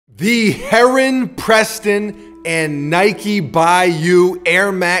The Heron Preston and Nike by You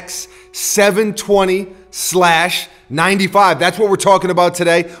Air Max 720/95. That's what we're talking about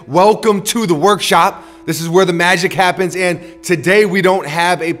today. Welcome to the workshop. This is where the magic happens, and today we don't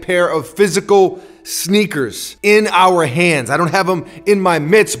have a pair of physical sneakers in our hands. I don't have them in my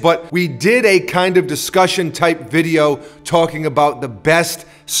midst, but we did a kind of discussion type video talking about the best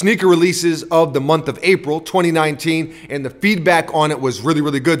sneaker releases of the month of April 2019, and the feedback on it was really,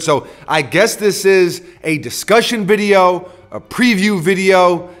 really good. So I guess this is a discussion video, a preview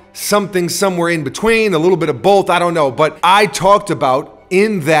video, something somewhere in between, a little bit of both, I don't know. But I talked about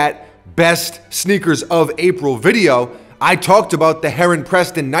in that best sneakers of April video, I talked about the Heron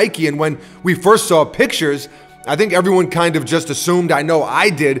Preston Nike, and when we first saw pictures, I think everyone kind of just assumed, I know I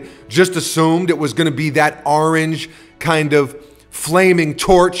did, just assumed it was gonna be that orange kind of flaming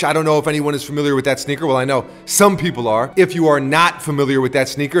torch. I don't know if anyone is familiar with that sneaker. Well, I know some people are. If you are not familiar with that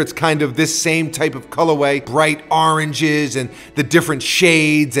sneaker, it's kind of this same type of colorway, bright oranges and the different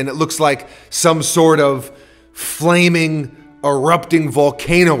shades, and it looks like some sort of flaming, erupting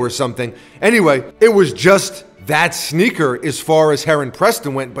volcano or something. Anyway, it was just that sneaker as far as Heron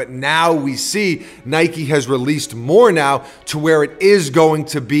Preston went, but now we see Nike has released more now to where it is going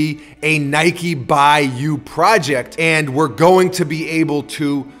to be a Nike by You project, and we're going to be able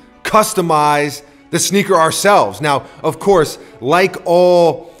to customize the sneaker ourselves. Now, of course, like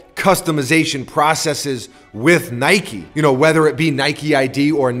all customization processes with Nike, you know, whether it be Nike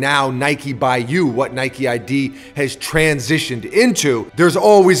ID or now Nike by You, what Nike ID has transitioned into, there's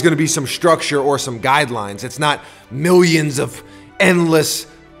always going to be some structure or some guidelines. It's not millions of endless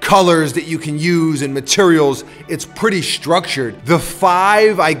colors that you can use and materials. It's pretty structured. The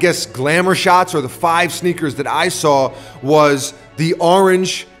five, I guess, glamour shots or the five sneakers that I saw was the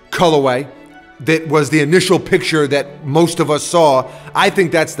orange colorway. That was the initial picture that most of us saw. I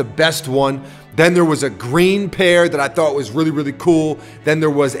think that's the best one. Then there was a green pair that I thought was really, really cool. Then there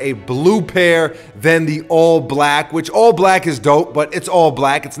was a blue pair, then the all black, which all black is dope, but it's all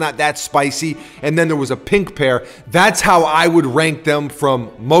black. It's not that spicy. And then there was a pink pair. That's how I would rank them from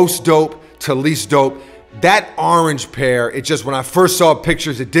most dope to least dope. That orange pair, it just, when I first saw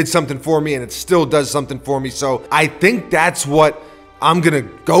pictures, it did something for me, and it still does something for me. So I think that's what I'm gonna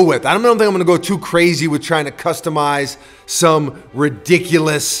go with. I don't think I'm gonna go too crazy with trying to customize some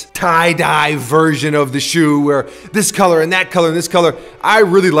ridiculous tie-dye version of the shoe where this color and that color and this color. I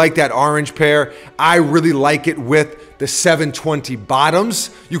really like that orange pair. I really like it with the 720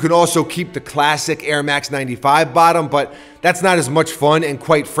 bottoms. You can also keep the classic Air Max 95 bottom, but that's not as much fun. And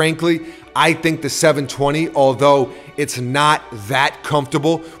quite frankly, I think the 720, although it's not that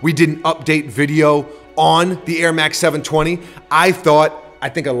comfortable, we did an update video on the Air Max 720. I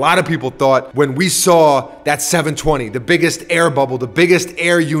think a lot of people thought when we saw that 720, the biggest air bubble, the biggest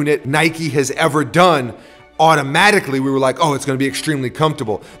air unit Nike has ever done, automatically we were like, oh, it's gonna be extremely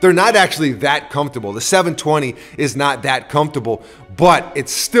comfortable. They're not actually that comfortable. The 720 is not that comfortable, but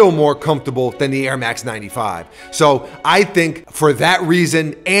it's still more comfortable than the Air Max 95. So I think for that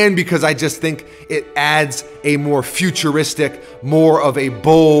reason, and because I just think it adds a more futuristic, more of a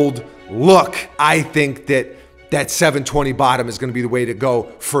bold look, I think that 720 bottom is gonna be the way to go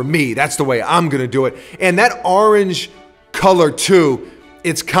for me. That's the way I'm gonna do it. And that orange color too,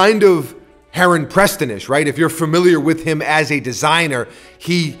 it's kind of Heron Preston-ish, right? If you're familiar with him as a designer,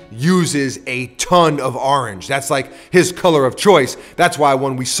 he uses a ton of orange. That's like his color of choice. That's why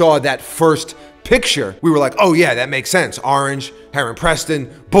when we saw that first picture, we were like, oh yeah, that makes sense. Orange, Heron Preston,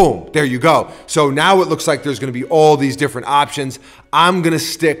 boom, there you go. So now it looks like there's gonna be all these different options. I'm gonna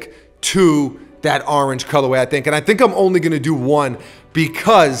stick to that orange colorway, I think. And I think I'm only gonna do one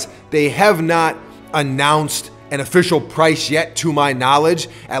because they have not announced an official price yet, to my knowledge.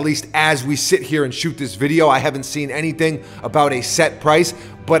 At least as we sit here and shoot this video, I haven't seen anything about a set price,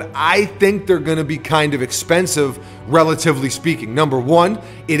 but I think they're gonna be kind of expensive, relatively speaking. Number one,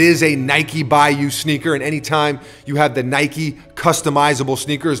 it is a Nike by You sneaker, and anytime you have the Nike customizable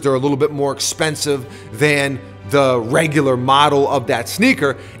sneakers, they're a little bit more expensive than the regular model of that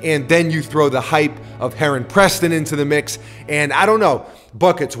sneaker. And then you throw the hype of Heron Preston into the mix, and I don't know.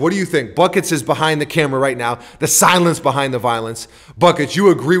 Buckets, what do you think? Buckets is behind the camera right now. The silence behind the violence. Buckets, you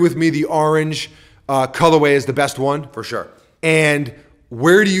agree with me the orange colorway is the best one? For sure. And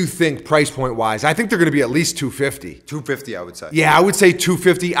where do you think price point wise? I think they're gonna be at least 250. 250, I would say. Yeah, I would say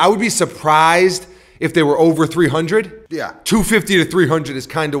 250. I would be surprised if they were over 300. Yeah. 250 to 300 is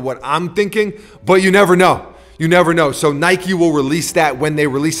kind of what I'm thinking, but you never know. You never know. So Nike will release that when they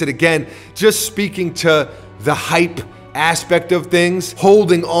release it again. Just speaking to the hype aspect of things,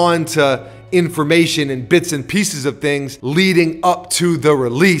 holding on to information and bits and pieces of things leading up to the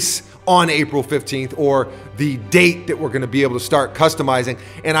release on April 15th, or the date that we're gonna be able to start customizing.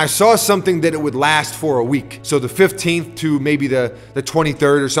 And I saw something that it would last for a week. So the 15th to maybe the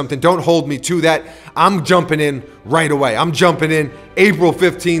 23rd or something. Don't hold me to that. I'm jumping in right away. I'm jumping in April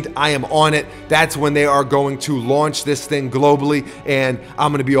 15th. I am on it. That's when they are going to launch this thing globally, and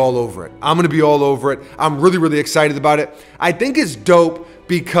I'm gonna be all over it. I'm gonna be all over it. I'm really, really excited about it. I think it's dope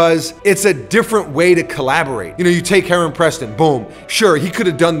because it's a different way to collaborate. You know, you take Heron Preston, boom. Sure, he could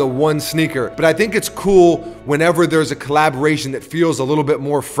have done the one sneaker, but I think it's cool whenever there's a collaboration that feels a little bit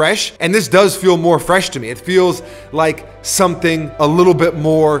more fresh. And this does feel more fresh to me. It feels like something a little bit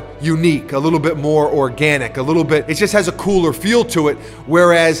more unique, a little bit more organic, a little bit, it just has a cooler feel to it.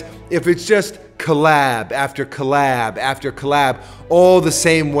 Whereas if it's just collab after collab after collab, all the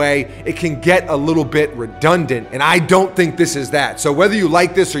same way, it can get a little bit redundant, and I don't think this is that. So whether you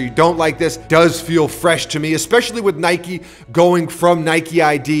like this or you don't like this, does feel fresh to me, especially with Nike going from Nike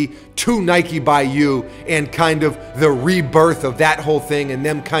ID to Nike by You, and kind of the rebirth of that whole thing, and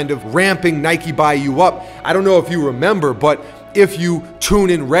them kind of ramping Nike by You up. I don't know if you remember, but if you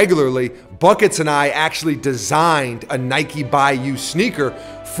tune in regularly, Buckets and I actually designed a Nike by You sneaker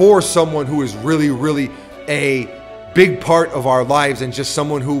for someone who is really, really a big part of our lives, and just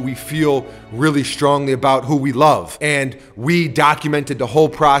someone who we feel really strongly about, who we love. And we documented the whole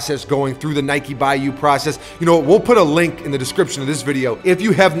process, going through the Nike by You process. You know, we'll put a link in the description of this video. If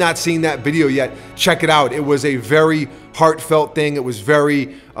you have not seen that video yet, check it out. It was a very heartfelt thing. It was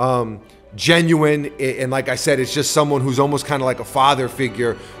very genuine, and like I said, it's just someone who's almost kind of like a father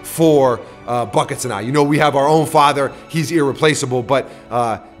figure for Buckets and I. You know, we have our own father, he's irreplaceable, but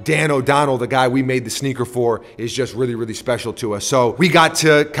Dan O'Donnell, the guy we made the sneaker for, is just really, really special to us. So we got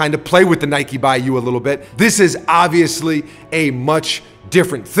to kind of play with the Nike by You a little bit. This is obviously a much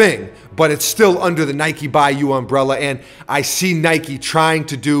different thing, but it's still under the Nike by You umbrella, and I see Nike trying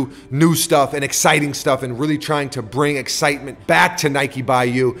to do new stuff and exciting stuff, and really trying to bring excitement back to Nike by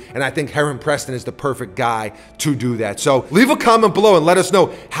You, and I think Heron Preston is the perfect guy to do that. So leave a comment below and let us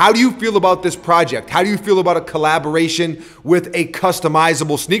know, how do you feel about this project? How do you feel about a collaboration with a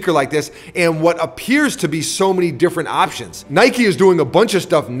customizable sneaker like this, and what appears to be so many different options? Nike is doing a bunch of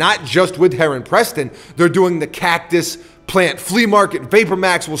stuff, not just with Heron Preston. They're doing the Cactus Plant Flea Market, Vapor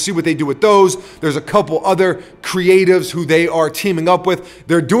Max. We'll see what they do with those. There's a couple other creatives who they are teaming up with.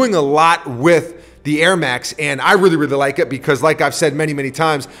 They're doing a lot with the Air Max, and I really, really like it because, like I've said many, many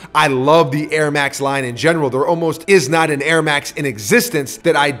times, I love the Air Max line in general. There almost is not an Air Max in existence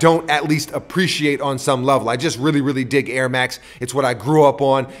that I don't at least appreciate on some level. I just really, really dig Air Max. It's what I grew up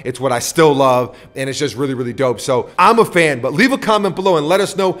on. It's what I still love, and it's just really, really dope. So I'm a fan, but leave a comment below and let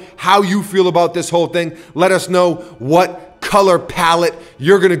us know how you feel about this whole thing. Let us know what color palette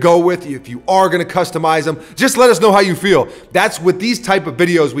you're gonna go with. If you are gonna customize them, just let us know how you feel. That's with these type of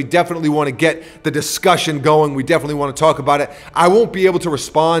videos, we definitely want to get the discussion going. We definitely want to talk about it. I won't be able to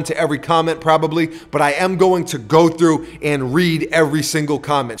respond to every comment probably, but I am going to go through and read every single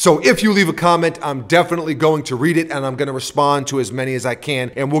comment. So if you leave a comment, I'm definitely going to read it, and I'm going to respond to as many as I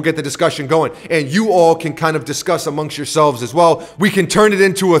can, and we'll get the discussion going. And you all can kind of discuss amongst yourselves as well. We can turn it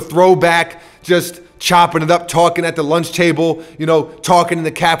into a throwback, just chopping it up, talking at the lunch table, you know, talking in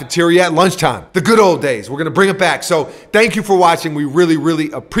the cafeteria at lunchtime. The good old days. We're gonna bring it back. So thank you for watching. We really, really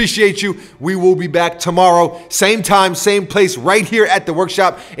appreciate you. We will be back tomorrow, same time, same place, right here at the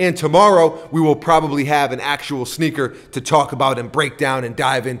workshop. And tomorrow we will probably have an actual sneaker to talk about and break down and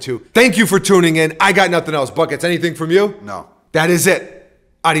dive into. Thank you for tuning in. I got nothing else. Buckets, anything from you? No. That is it.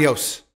 Adios.